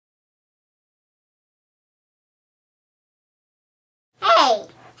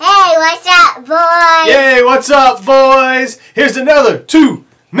Hey, what's up, boys? Yay, what's up, boys? Here's another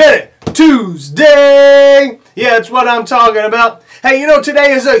 2-Minute Tuesday. Yeah, that's what I'm talking about. Hey, you know,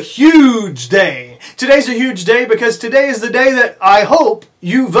 today is a huge day. Today's a huge day because today is the day that I hope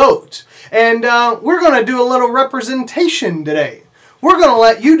you vote. And we're going to do a little representation today. We're going to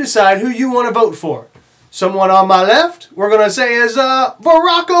let you decide who you want to vote for. Someone on my left, we're going to say is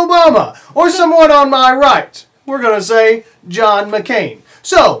Barack Obama. Or someone on my right, we're going to say John McCain.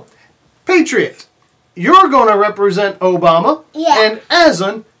 So, Patriot, you're going to represent Obama. Yeah. And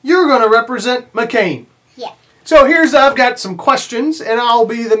Aslan, you're going to represent McCain. Yeah. So I've got some questions, and I'll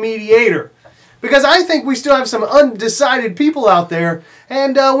be the mediator. Because I think we still have some undecided people out there,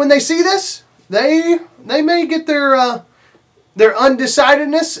 and when they see this, they may get their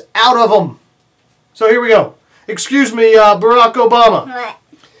undecidedness out of them. So here we go. Excuse me, Barack Obama.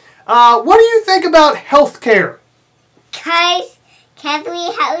 What do you think about health care? Because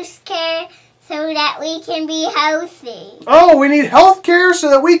we health care so that we can be healthy. Oh, we need health care so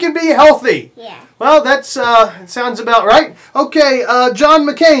that we can be healthy. Yeah. Well, that sounds about right. Okay, John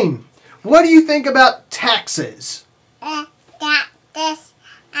McCain, what do you think about taxes? So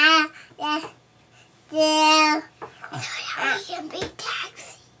we can be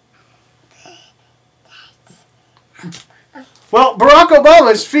taxi. Well, Barack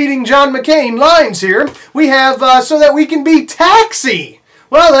Obama is feeding John McCain lines here. We have so that we can be taxi.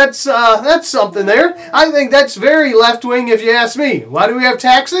 Well, that's something there. I think that's very left-wing if you ask me. Why do we have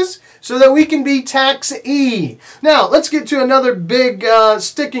taxes? So that we can be tax-y. Now, let's get to another big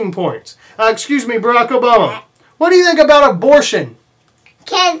sticking point. Excuse me, Barack Obama. What do you think about abortion?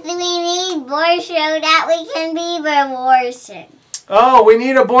 Because we need abortion so that we can be abortion. Oh, we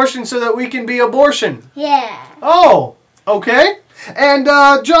need abortion so that we can be abortion. Yeah. Oh, okay. And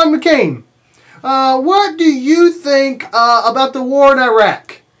John McCain, what do you think about the war in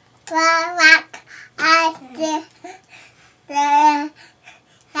Iraq?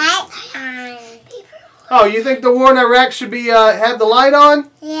 Oh, you think the war in Iraq should be have the light on?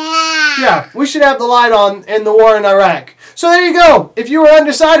 Yeah. Yeah, we should have the light on in the war in Iraq. So there you go. If you were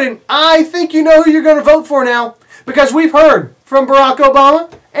undecided, I think you know who you're going to vote for now. Because we've heard from Barack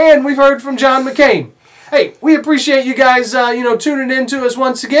Obama and we've heard from John McCain. Hey, we appreciate you guys, tuning in to us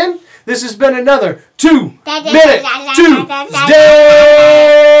once again. This has been another 2-Minute Tuesday.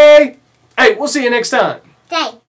 Hey, we'll see you next time.